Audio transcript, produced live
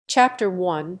Chapter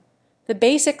 1: The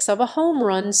Basics of a Home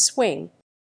Run Swing.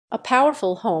 A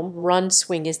powerful home run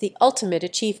swing is the ultimate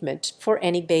achievement for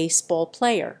any baseball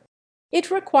player.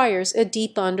 It requires a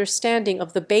deep understanding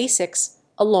of the basics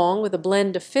along with a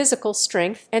blend of physical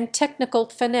strength and technical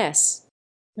finesse.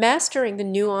 Mastering the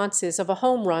nuances of a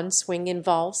home run swing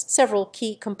involves several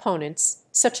key components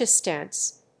such as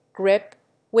stance, grip,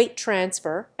 weight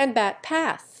transfer, and bat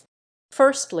path.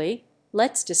 Firstly,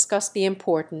 let's discuss the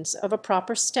importance of a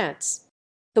proper stance.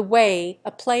 The way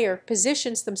a player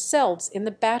positions themselves in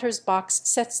the batter's box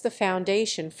sets the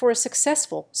foundation for a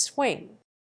successful swing.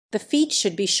 The feet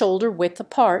should be shoulder width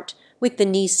apart, with the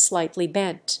knees slightly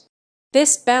bent.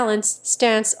 This balanced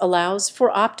stance allows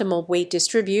for optimal weight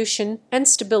distribution and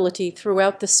stability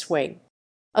throughout the swing.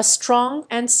 A strong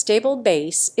and stable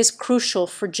base is crucial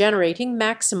for generating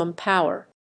maximum power.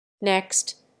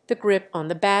 Next, the grip on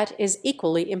the bat is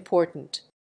equally important.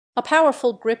 A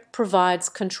powerful grip provides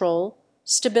control,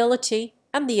 stability,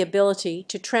 and the ability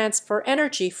to transfer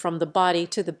energy from the body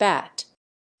to the bat.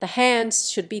 The hands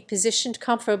should be positioned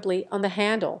comfortably on the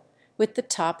handle, with the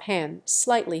top hand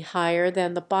slightly higher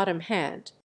than the bottom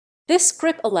hand. This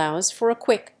grip allows for a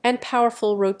quick and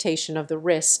powerful rotation of the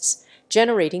wrists,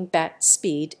 generating bat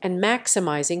speed and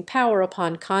maximizing power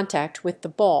upon contact with the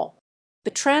ball. The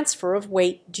transfer of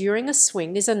weight during a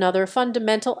swing is another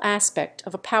fundamental aspect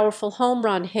of a powerful home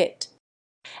run hit.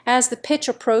 As the pitch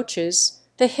approaches,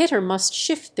 the hitter must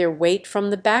shift their weight from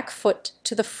the back foot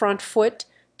to the front foot,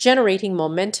 generating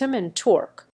momentum and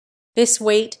torque. This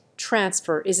weight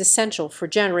transfer is essential for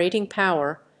generating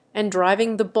power and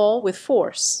driving the ball with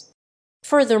force.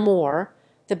 Furthermore,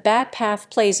 the bat path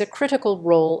plays a critical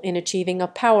role in achieving a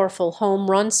powerful home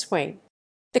run swing.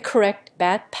 The correct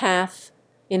bat path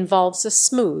involves a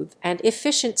smooth and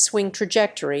efficient swing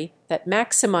trajectory that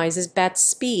maximizes bat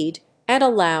speed and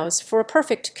allows for a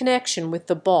perfect connection with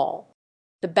the ball.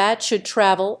 The bat should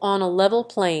travel on a level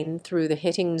plane through the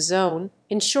hitting zone,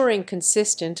 ensuring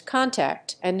consistent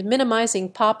contact and minimizing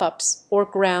pop-ups or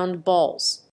ground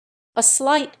balls. A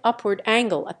slight upward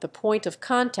angle at the point of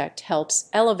contact helps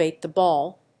elevate the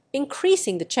ball,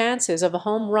 increasing the chances of a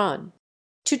home run.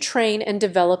 To train and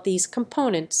develop these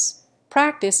components,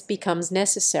 practice becomes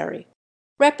necessary.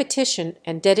 Repetition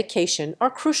and dedication are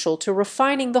crucial to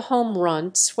refining the home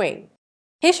run swing.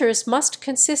 Hitters must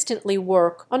consistently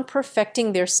work on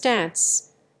perfecting their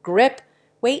stance, grip,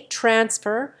 weight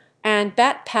transfer, and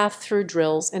bat path through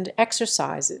drills and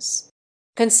exercises.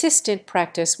 Consistent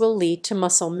practice will lead to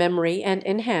muscle memory and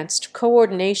enhanced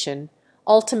coordination,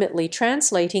 ultimately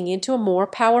translating into a more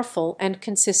powerful and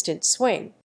consistent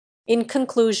swing. In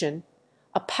conclusion,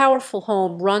 a powerful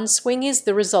home run swing is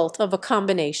the result of a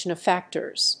combination of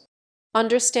factors.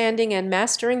 Understanding and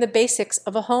mastering the basics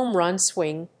of a home run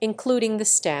swing, including the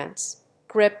stance,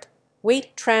 grip,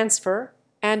 weight transfer,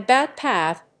 and bat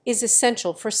path, is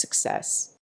essential for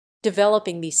success.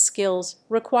 Developing these skills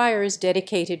requires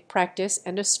dedicated practice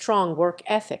and a strong work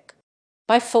ethic.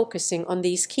 By focusing on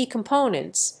these key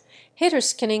components,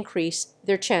 hitters can increase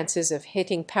their chances of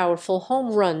hitting powerful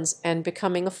home runs and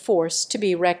becoming a force to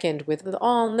be reckoned with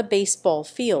on the baseball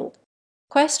field.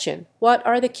 Question: what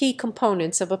are the key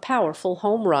components of a powerful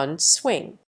home run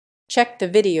swing? Check the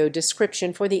video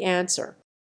description for the answer.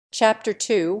 Chapter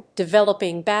 2: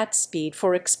 Developing bat speed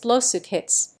for explosive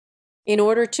hits. In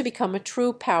order to become a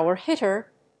true power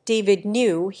hitter, David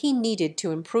knew he needed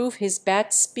to improve his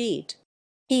bat speed.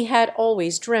 He had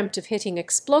always dreamt of hitting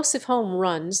explosive home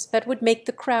runs that would make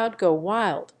the crowd go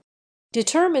wild.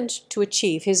 Determined to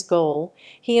achieve his goal,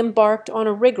 he embarked on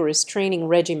a rigorous training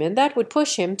regimen that would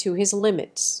push him to his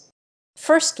limits.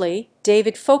 Firstly,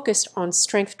 David focused on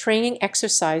strength training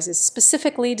exercises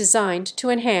specifically designed to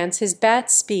enhance his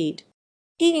bat speed.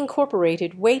 He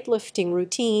incorporated weightlifting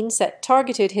routines that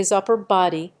targeted his upper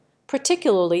body,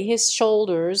 particularly his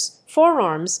shoulders,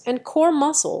 forearms, and core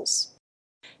muscles.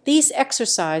 These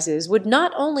exercises would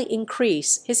not only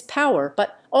increase his power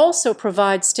but also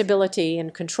provide stability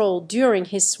and control during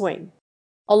his swing.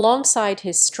 Alongside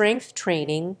his strength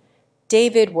training,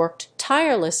 David worked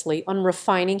tirelessly on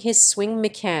refining his swing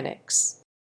mechanics.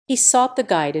 He sought the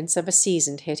guidance of a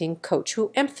seasoned hitting coach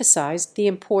who emphasized the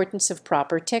importance of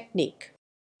proper technique.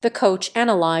 The coach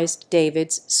analyzed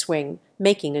David's swing,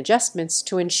 making adjustments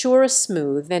to ensure a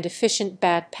smooth and efficient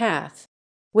bat path.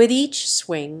 With each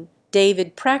swing,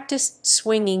 David practiced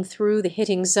swinging through the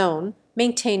hitting zone,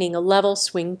 maintaining a level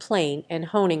swing plane and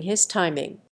honing his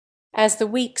timing. As the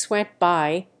weeks went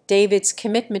by, David's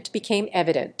commitment became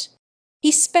evident. He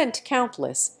spent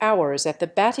countless hours at the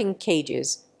batting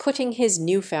cages, putting his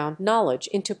newfound knowledge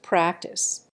into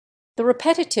practice. The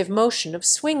repetitive motion of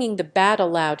swinging the bat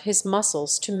allowed his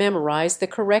muscles to memorize the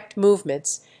correct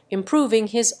movements, improving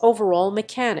his overall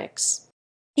mechanics.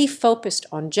 He focused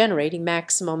on generating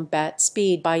maximum bat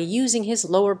speed by using his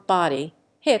lower body,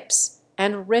 hips,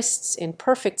 and wrists in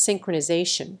perfect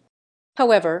synchronization.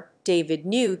 However, David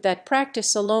knew that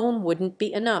practice alone wouldn't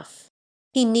be enough.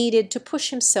 He needed to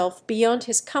push himself beyond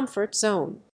his comfort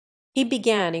zone. He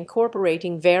began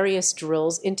incorporating various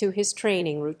drills into his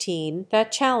training routine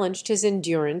that challenged his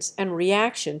endurance and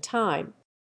reaction time.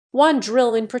 One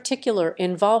drill in particular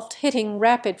involved hitting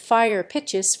rapid-fire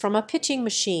pitches from a pitching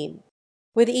machine.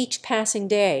 With each passing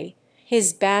day,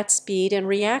 his bat speed and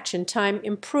reaction time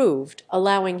improved,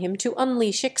 allowing him to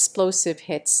unleash explosive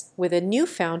hits with a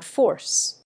newfound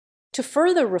force. To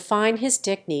further refine his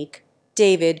technique,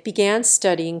 David began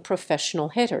studying professional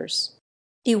hitters.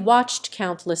 He watched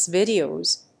countless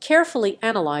videos, carefully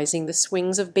analyzing the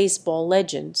swings of baseball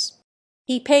legends.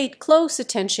 He paid close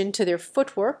attention to their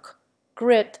footwork,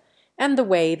 grit, and the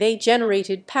way they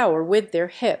generated power with their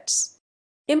hips.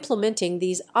 Implementing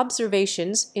these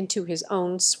observations into his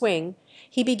own swing,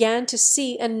 he began to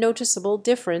see a noticeable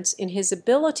difference in his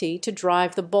ability to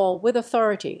drive the ball with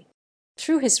authority.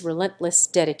 Through his relentless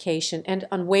dedication and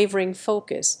unwavering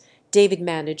focus, David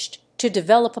managed to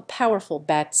develop a powerful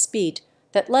bat speed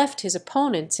that left his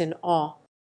opponents in awe.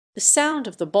 The sound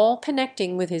of the ball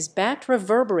connecting with his bat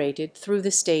reverberated through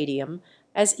the stadium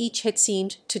as each hit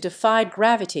seemed to defy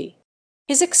gravity.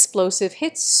 His explosive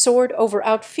hits soared over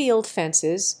outfield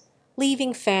fences,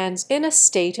 leaving fans in a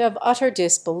state of utter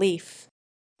disbelief.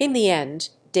 In the end,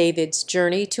 David's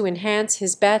journey to enhance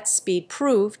his bat speed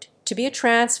proved to be a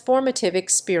transformative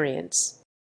experience.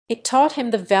 It taught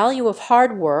him the value of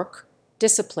hard work,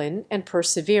 discipline, and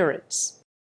perseverance.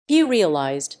 He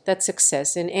realized that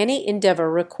success in any endeavor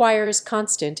requires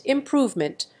constant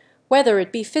improvement, whether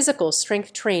it be physical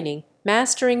strength training,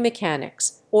 mastering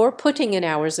mechanics, or putting in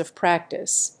hours of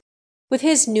practice. With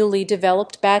his newly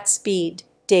developed bat speed,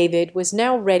 David was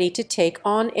now ready to take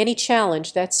on any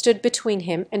challenge that stood between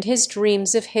him and his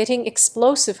dreams of hitting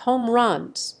explosive home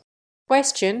runs.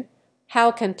 Question: how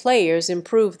can players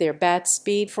improve their bat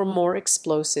speed for more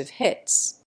explosive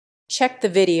hits? Check the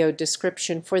video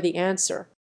description for the answer.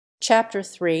 Chapter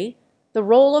 3: The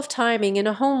Role of Timing in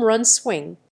a Home Run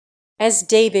Swing. As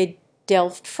David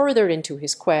delved further into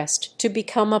his quest to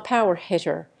become a power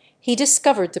hitter, he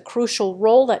discovered the crucial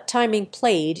role that timing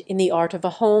played in the art of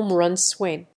a home run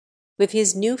swing. With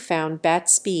his newfound bat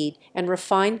speed and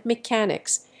refined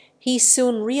mechanics, he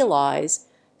soon realized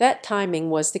that timing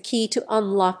was the key to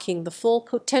unlocking the full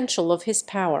potential of his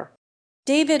power.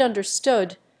 David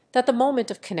understood that the moment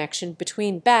of connection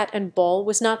between bat and ball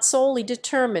was not solely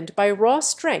determined by raw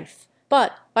strength,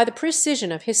 but by the precision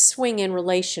of his swing in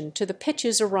relation to the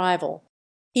pitch's arrival.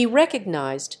 He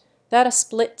recognized that a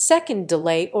split-second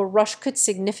delay or rush could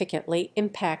significantly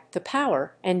impact the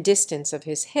power and distance of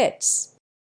his hits.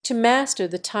 To master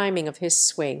the timing of his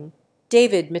swing,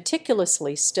 David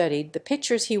meticulously studied the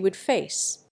pitchers he would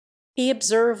face. He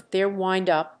observed their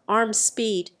wind-up, arm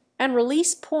speed, and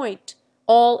release point,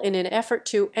 all in an effort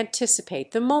to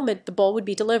anticipate the moment the ball would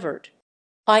be delivered.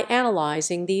 By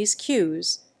analyzing these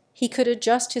cues, he could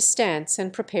adjust his stance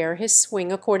and prepare his swing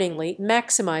accordingly,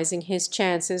 maximizing his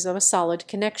chances of a solid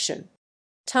connection.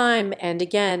 Time and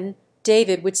again,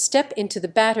 David would step into the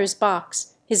batter's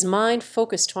box, his mind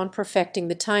focused on perfecting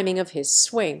the timing of his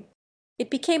swing. It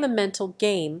became a mental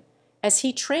game, as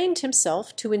he trained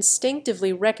himself to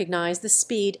instinctively recognize the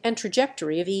speed and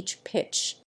trajectory of each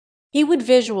pitch. He would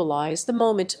visualize the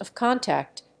moment of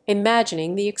contact,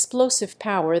 imagining the explosive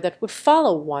power that would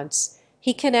follow once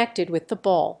he connected with the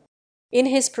ball. In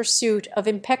his pursuit of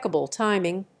impeccable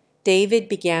timing, David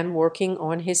began working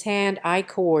on his hand-eye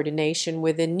coordination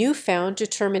with a newfound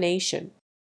determination.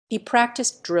 He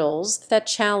practiced drills that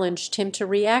challenged him to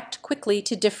react quickly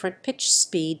to different pitch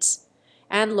speeds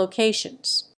and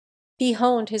locations. He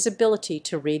honed his ability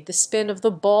to read the spin of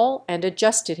the ball and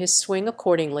adjusted his swing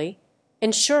accordingly,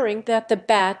 ensuring that the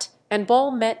bat and ball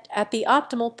met at the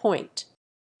optimal point.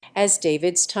 As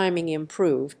David's timing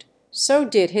improved, so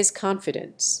did his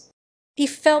confidence. He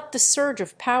felt the surge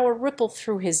of power ripple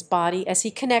through his body as he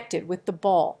connected with the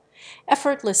ball,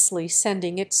 effortlessly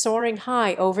sending it soaring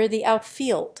high over the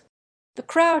outfield. The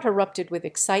crowd erupted with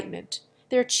excitement,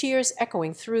 their cheers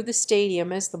echoing through the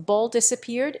stadium as the ball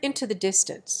disappeared into the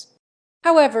distance.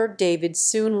 However, David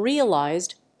soon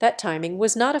realized that timing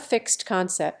was not a fixed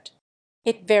concept.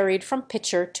 It varied from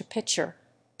pitcher to pitcher,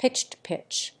 pitch to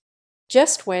pitch.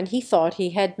 Just when he thought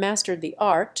he had mastered the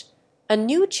art, a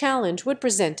new challenge would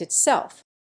present itself.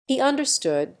 He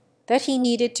understood that he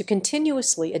needed to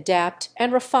continuously adapt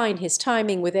and refine his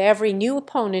timing with every new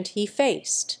opponent he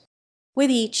faced. With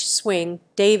each swing,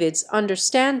 David's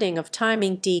understanding of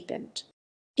timing deepened.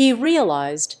 He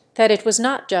realized that it was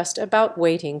not just about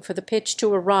waiting for the pitch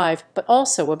to arrive, but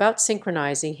also about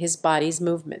synchronizing his body's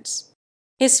movements.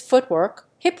 His footwork,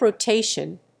 hip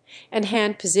rotation, and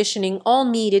hand positioning all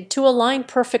needed to align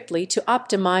perfectly to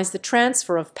optimize the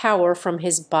transfer of power from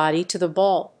his body to the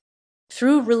ball.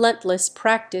 Through relentless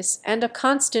practice and a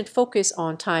constant focus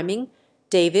on timing,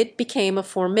 David became a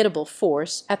formidable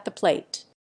force at the plate.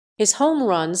 His home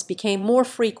runs became more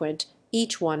frequent,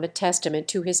 each one a testament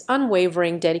to his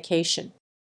unwavering dedication.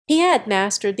 He had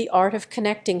mastered the art of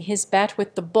connecting his bat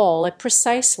with the ball at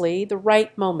precisely the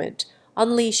right moment,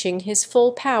 unleashing his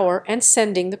full power and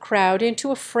sending the crowd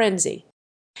into a frenzy.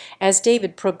 As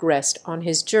David progressed on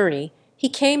his journey, he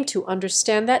came to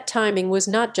understand that timing was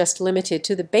not just limited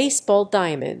to the baseball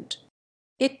diamond.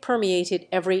 It permeated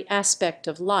every aspect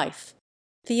of life.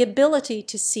 The ability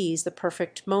to seize the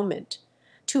perfect moment,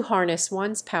 to harness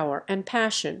one's power and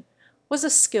passion, was a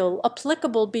skill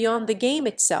applicable beyond the game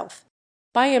itself.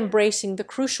 By embracing the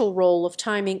crucial role of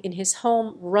timing in his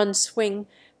home run swing,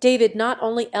 David not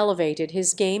only elevated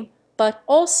his game, but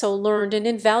also learned an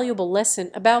invaluable lesson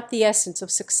about the essence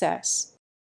of success.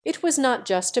 It was not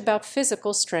just about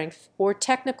physical strength or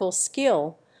technical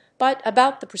skill, but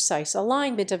about the precise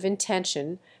alignment of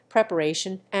intention,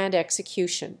 preparation, and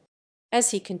execution. As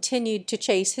he continued to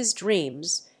chase his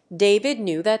dreams, David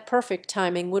knew that perfect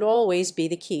timing would always be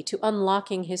the key to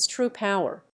unlocking his true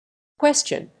power.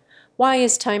 Question: why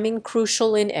is timing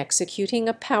crucial in executing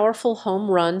a powerful home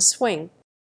run swing?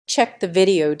 Check the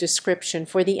video description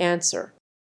for the answer.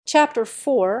 Chapter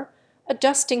 4: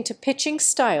 Adjusting to Pitching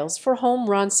Styles for Home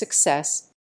Run Success.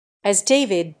 As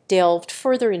David delved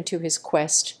further into his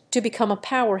quest to become a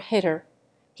power hitter,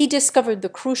 he discovered the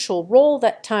crucial role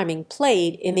that timing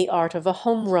played in the art of a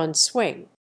home run swing.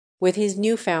 With his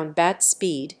newfound bat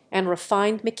speed and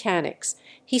refined mechanics,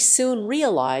 he soon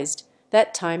realized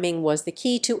that timing was the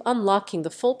key to unlocking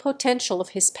the full potential of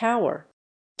his power.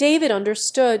 David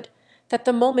understood that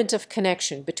the moment of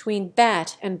connection between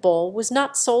bat and ball was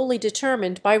not solely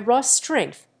determined by raw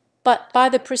strength, but by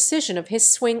the precision of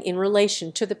his swing in relation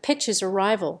to the pitch's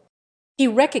arrival. He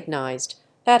recognized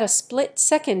that a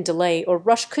split-second delay or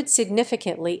rush could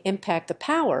significantly impact the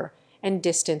power and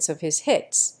distance of his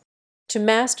hits. To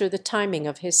master the timing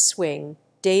of his swing,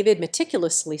 David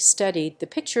meticulously studied the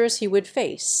pitchers he would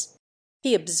face.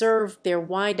 He observed their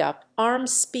wind-up, arm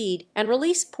speed, and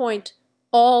release point,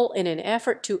 all in an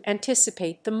effort to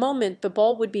anticipate the moment the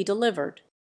ball would be delivered.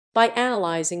 By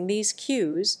analyzing these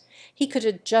cues, he could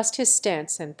adjust his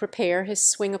stance and prepare his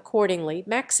swing accordingly,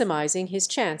 maximizing his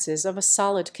chances of a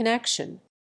solid connection.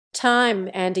 Time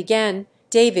and again,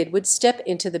 David would step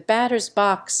into the batter's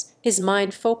box, his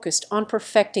mind focused on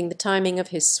perfecting the timing of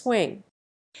his swing.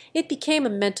 It became a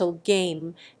mental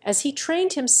game as he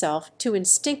trained himself to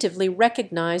instinctively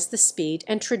recognize the speed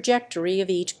and trajectory of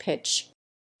each pitch.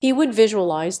 He would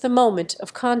visualize the moment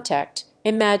of contact,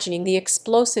 imagining the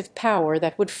explosive power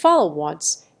that would follow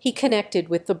once he connected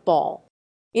with the ball.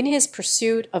 In his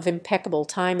pursuit of impeccable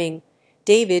timing,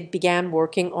 David began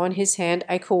working on his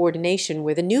hand-eye coordination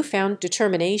with a newfound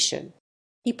determination.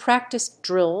 He practiced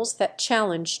drills that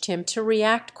challenged him to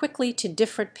react quickly to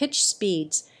different pitch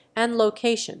speeds and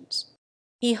locations.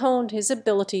 He honed his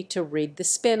ability to read the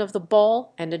spin of the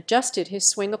ball and adjusted his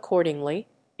swing accordingly,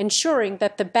 ensuring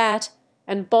that the bat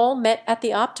and ball met at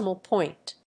the optimal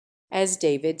point. As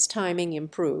David's timing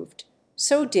improved,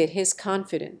 so did his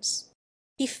confidence.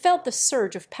 He felt the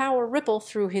surge of power ripple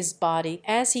through his body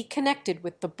as he connected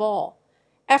with the ball,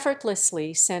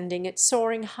 effortlessly sending it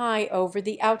soaring high over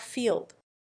the outfield.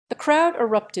 The crowd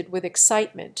erupted with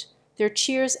excitement, their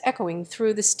cheers echoing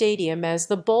through the stadium as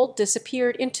the ball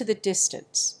disappeared into the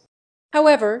distance.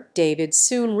 However, David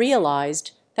soon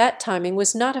realized that timing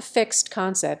was not a fixed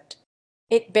concept.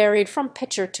 It varied from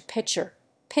pitcher to pitcher,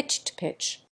 pitch to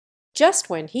pitch. Just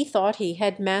when he thought he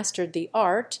had mastered the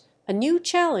art, a new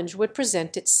challenge would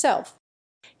present itself.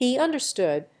 He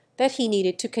understood that he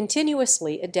needed to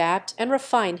continuously adapt and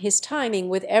refine his timing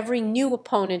with every new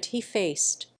opponent he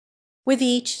faced. With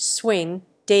each swing,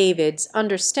 David's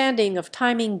understanding of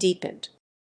timing deepened.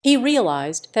 He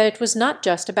realized that it was not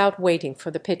just about waiting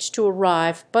for the pitch to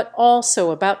arrive, but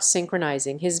also about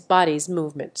synchronizing his body's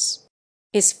movements.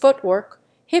 His footwork,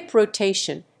 hip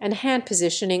rotation, and hand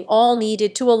positioning all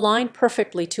needed to align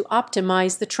perfectly to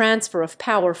optimize the transfer of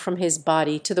power from his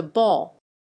body to the ball.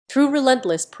 Through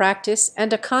relentless practice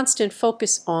and a constant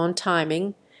focus on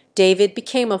timing, David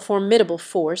became a formidable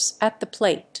force at the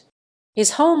plate.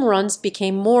 His home runs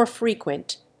became more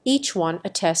frequent, each one a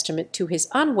testament to his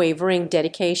unwavering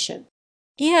dedication.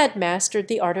 He had mastered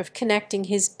the art of connecting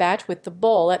his bat with the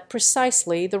ball at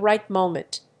precisely the right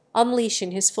moment,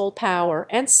 unleashing his full power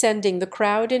and sending the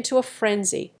crowd into a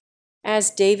frenzy.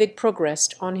 As David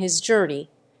progressed on his journey,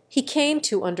 he came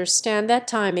to understand that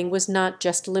timing was not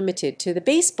just limited to the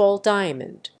baseball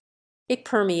diamond. It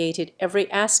permeated every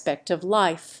aspect of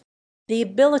life. The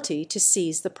ability to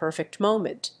seize the perfect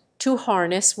moment, to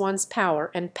harness one's power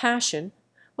and passion,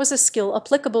 was a skill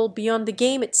applicable beyond the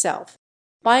game itself.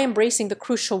 By embracing the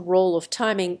crucial role of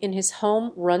timing in his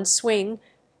home run swing,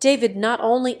 David not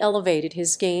only elevated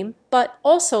his game, but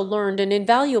also learned an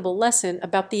invaluable lesson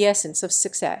about the essence of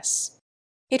success.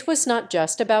 It was not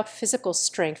just about physical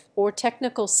strength or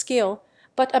technical skill,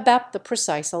 but about the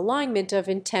precise alignment of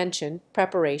intention,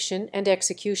 preparation, and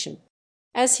execution.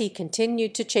 As he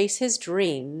continued to chase his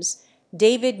dreams,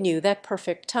 David knew that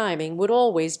perfect timing would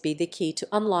always be the key to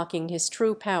unlocking his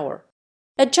true power.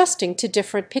 Adjusting to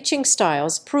different pitching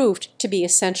styles proved to be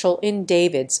essential in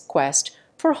David's quest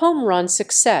for home run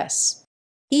success.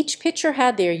 Each pitcher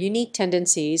had their unique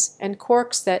tendencies and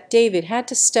quirks that David had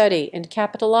to study and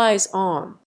capitalize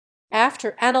on.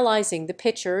 After analyzing the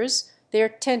pitchers, their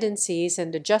tendencies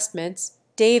and adjustments,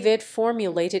 David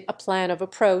formulated a plan of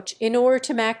approach in order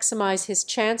to maximize his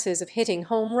chances of hitting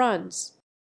home runs.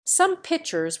 Some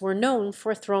pitchers were known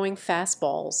for throwing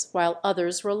fastballs, while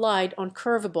others relied on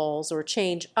curveballs or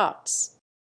change-ups.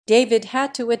 David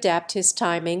had to adapt his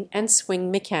timing and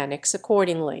swing mechanics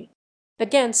accordingly.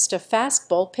 Against a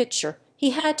fastball pitcher,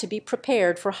 he had to be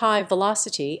prepared for high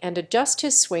velocity and adjust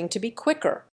his swing to be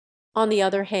quicker. On the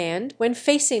other hand, when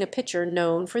facing a pitcher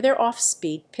known for their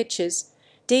off-speed pitches,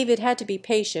 David had to be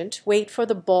patient, wait for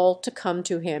the ball to come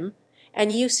to him,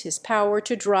 and use his power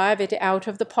to drive it out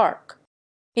of the park.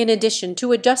 In addition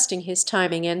to adjusting his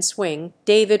timing and swing,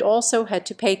 David also had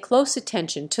to pay close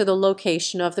attention to the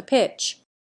location of the pitch.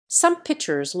 Some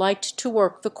pitchers liked to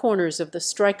work the corners of the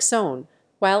strike zone,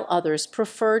 while others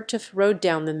preferred to throw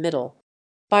down the middle.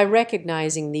 By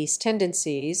recognizing these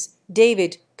tendencies,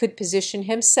 David could position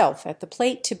himself at the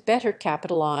plate to better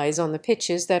capitalize on the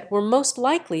pitches that were most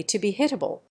likely to be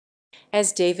hittable.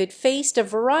 As David faced a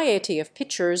variety of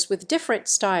pitchers with different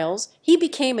styles, he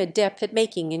became adept at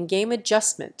making in-game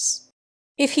adjustments.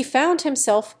 If he found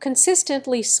himself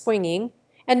consistently swinging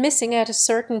and missing at a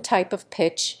certain type of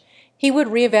pitch, he would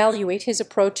reevaluate his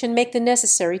approach and make the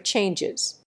necessary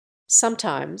changes.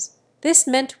 Sometimes this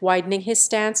meant widening his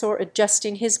stance or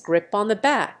adjusting his grip on the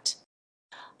bat.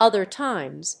 Other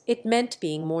times it meant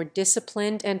being more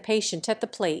disciplined and patient at the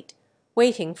plate,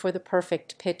 waiting for the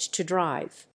perfect pitch to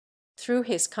drive. Through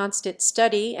his constant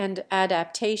study and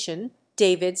adaptation,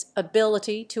 David's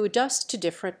ability to adjust to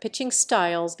different pitching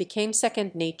styles became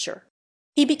second nature.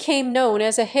 He became known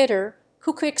as a hitter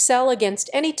who could excel against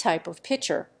any type of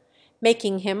pitcher,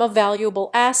 making him a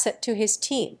valuable asset to his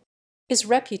team. His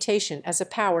reputation as a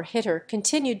power hitter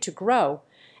continued to grow,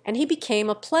 and he became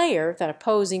a player that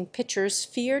opposing pitchers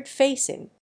feared facing.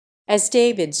 As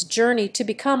David's journey to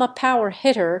become a power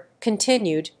hitter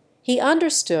continued, he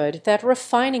understood that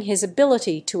refining his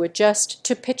ability to adjust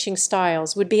to pitching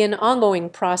styles would be an ongoing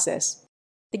process.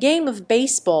 The game of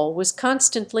baseball was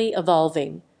constantly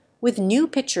evolving, with new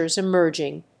pitchers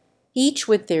emerging, each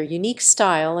with their unique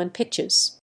style and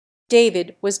pitches.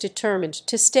 David was determined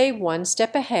to stay one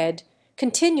step ahead,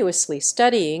 continuously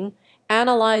studying,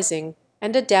 analyzing,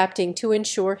 and adapting to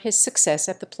ensure his success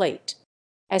at the plate.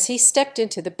 As he stepped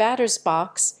into the batter's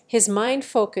box, his mind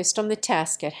focused on the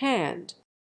task at hand.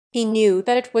 He knew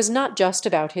that it was not just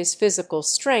about his physical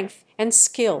strength and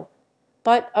skill,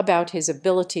 but about his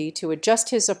ability to adjust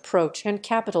his approach and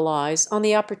capitalize on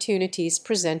the opportunities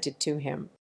presented to him.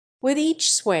 With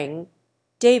each swing,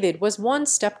 David was one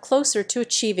step closer to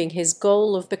achieving his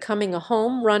goal of becoming a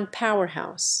home run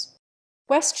powerhouse.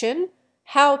 Question: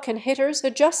 how can hitters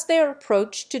adjust their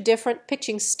approach to different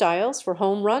pitching styles for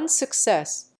home run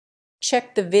success?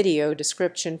 Check the video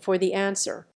description for the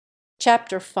answer.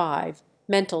 Chapter 5: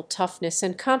 Mental Toughness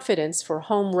and Confidence for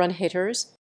Home Run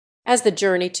Hitters. As the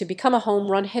journey to become a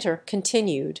home run hitter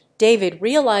continued, David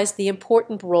realized the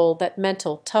important role that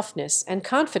mental toughness and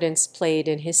confidence played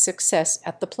in his success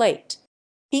at the plate.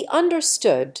 He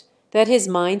understood that his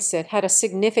mindset had a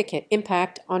significant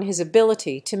impact on his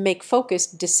ability to make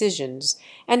focused decisions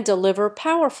and deliver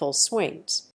powerful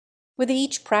swings. With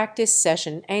each practice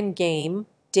session and game,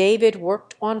 David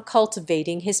worked on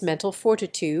cultivating his mental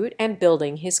fortitude and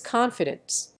building his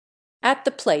confidence. At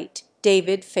the plate,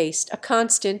 David faced a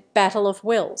constant battle of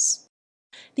wills.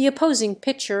 The opposing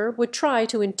pitcher would try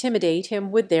to intimidate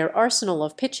him with their arsenal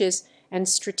of pitches and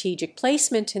strategic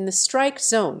placement in the strike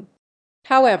zone.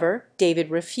 However, David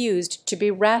refused to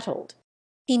be rattled.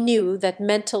 He knew that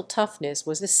mental toughness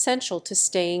was essential to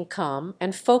staying calm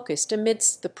and focused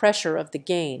amidst the pressure of the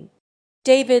game.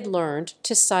 David learned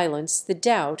to silence the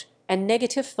doubt and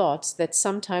negative thoughts that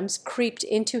sometimes creeped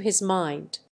into his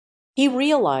mind. He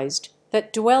realized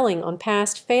that dwelling on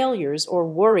past failures or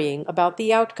worrying about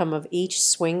the outcome of each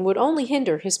swing would only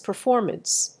hinder his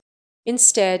performance.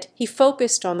 Instead, he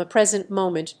focused on the present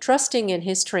moment, trusting in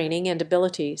his training and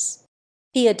abilities.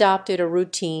 He adopted a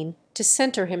routine to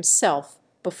center himself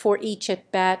before each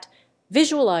at-bat,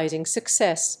 visualizing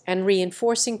success and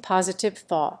reinforcing positive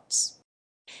thoughts.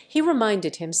 He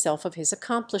reminded himself of his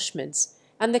accomplishments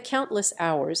and the countless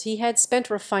hours he had spent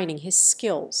refining his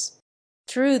skills.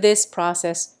 Through this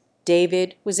process,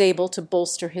 David was able to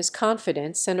bolster his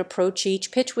confidence and approach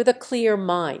each pitch with a clear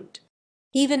mind.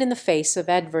 Even in the face of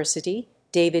adversity,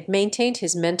 David maintained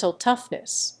his mental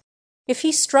toughness. If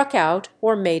he struck out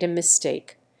or made a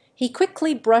mistake, he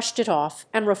quickly brushed it off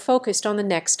and refocused on the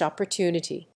next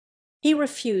opportunity. He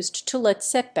refused to let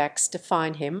setbacks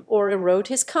define him or erode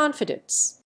his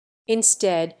confidence.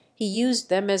 Instead, he used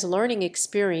them as learning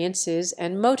experiences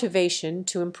and motivation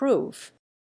to improve.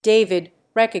 David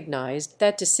recognized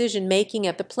that decision-making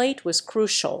at the plate was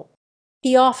crucial.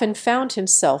 He often found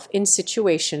himself in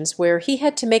situations where he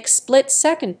had to make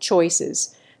split-second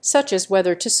choices, such as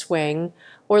whether to swing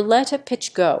or let a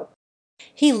pitch go.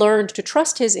 He learned to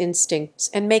trust his instincts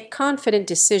and make confident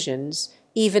decisions,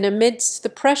 even amidst the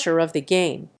pressure of the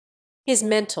game. His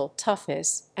mental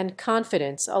toughness and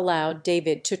confidence allowed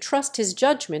David to trust his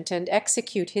judgment and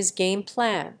execute his game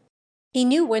plan. He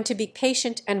knew when to be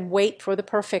patient and wait for the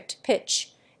perfect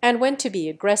pitch, and when to be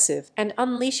aggressive and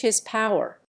unleash his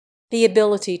power. The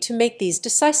ability to make these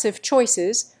decisive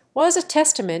choices was a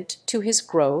testament to his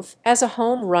growth as a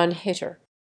home run hitter.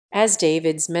 As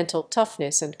David's mental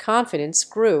toughness and confidence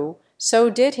grew, so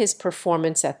did his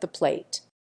performance at the plate.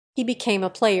 He became a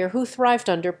player who thrived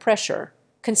under pressure,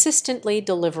 consistently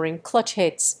delivering clutch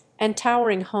hits and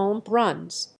towering home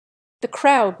runs. The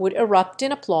crowd would erupt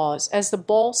in applause as the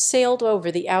ball sailed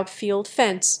over the outfield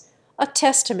fence, a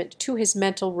testament to his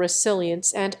mental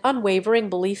resilience and unwavering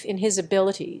belief in his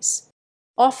abilities.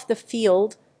 Off the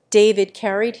field, David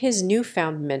carried his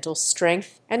newfound mental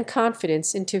strength and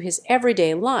confidence into his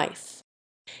everyday life.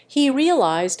 He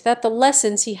realized that the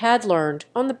lessons he had learned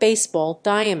on the baseball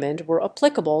diamond were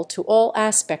applicable to all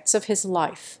aspects of his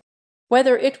life.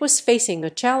 Whether it was facing a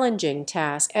challenging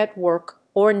task at work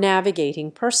or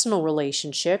navigating personal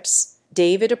relationships,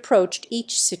 David approached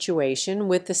each situation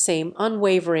with the same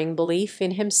unwavering belief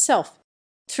in himself.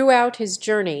 Throughout his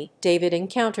journey, David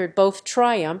encountered both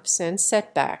triumphs and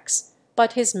setbacks,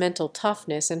 but his mental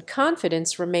toughness and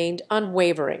confidence remained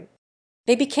unwavering.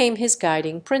 They became his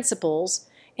guiding principles,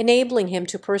 enabling him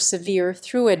to persevere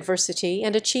through adversity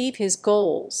and achieve his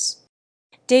goals.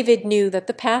 David knew that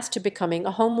the path to becoming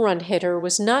a home run hitter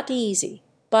was not easy,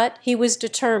 but he was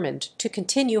determined to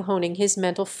continue honing his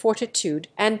mental fortitude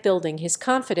and building his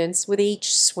confidence with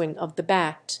each swing of the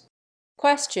bat.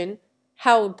 Question: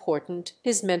 how important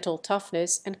is mental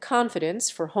toughness and confidence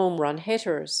for home run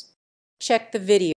hitters? Check the video